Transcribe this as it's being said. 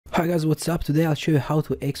Hi guys, what's up? Today I'll show you how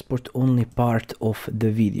to export only part of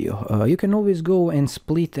the video. You can always go and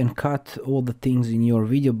split and cut all the things in your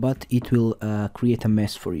video, but it will create a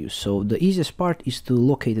mess for you. So the easiest part is to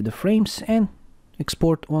locate the frames and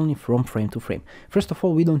export only from frame to frame. First of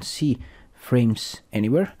all, we don't see frames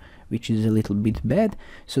anywhere, which is a little bit bad.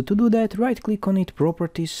 So to do that, right click on it,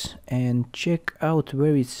 properties, and check out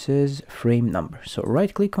where it says frame number. So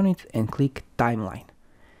right click on it and click timeline.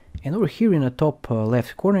 And over here in the top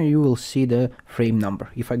left corner you will see the frame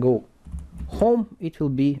number. If I go home, it will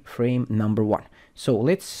be frame number 1. So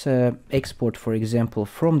let's export, for example,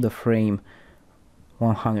 from the frame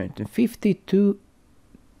 150 to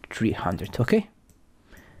 300. Okay,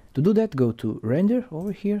 to do that, go to render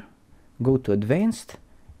over here, go to advanced,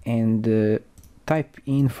 and type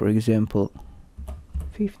in, for example,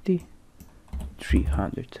 50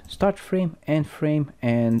 300. Start frame, end frame,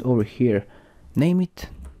 and over here name it.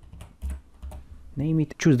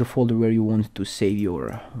 Choose the folder where you want to save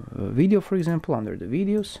your video, for example, under the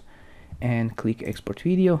videos, and click export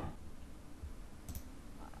video.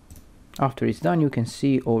 After it's done, you can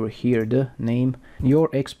see over here the name, your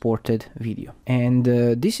exported video. And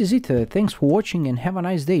this is it. Thanks for watching and have a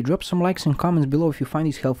nice day. Drop some likes and comments below if you find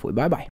this helpful. Bye bye.